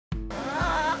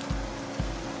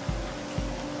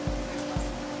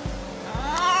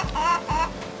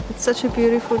Such a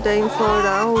beautiful day in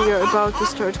Florida. We are about to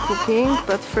start cooking,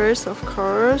 but first, of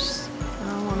course,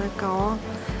 I want to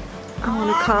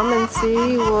come and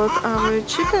see what our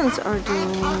chickens are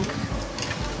doing.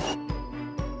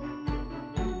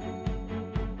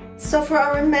 So for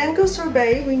our mango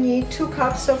sorbet, we need 2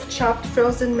 cups of chopped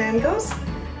frozen mangoes,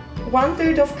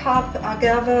 1/3 of cup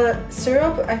agave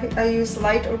syrup, I use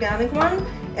light organic one,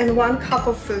 and 1 cup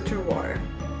of filtered water.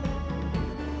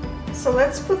 So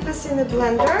let's put this in a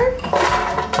blender,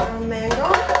 mango,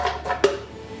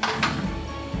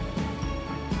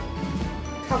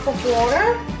 cup of water,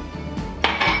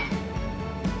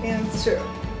 and syrup.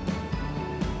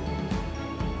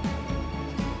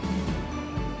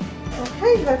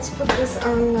 Okay, let's put this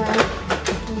on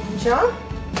Ninja,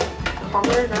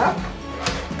 cover it up,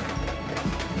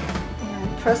 and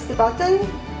press the button,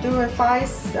 do a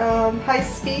high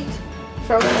speed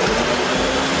frozen.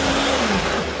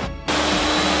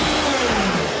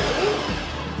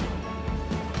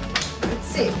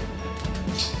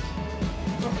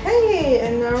 Okay,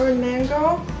 and our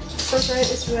mango sorbet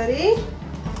is ready.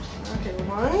 Okay,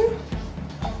 1,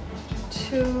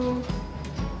 2,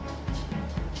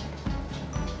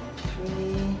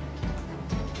 3.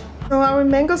 So our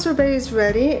mango sorbet is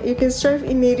ready. You can serve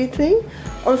immediately,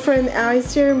 or for an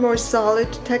icier, more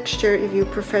solid texture if you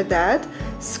prefer that,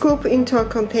 scoop into a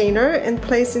container and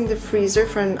place in the freezer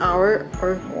for an hour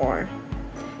or more.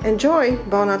 Enjoy!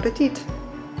 Bon appetit!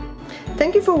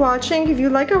 Thank you for watching. If you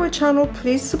like our channel,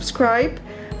 please subscribe.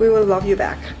 We will love you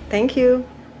back. Thank you.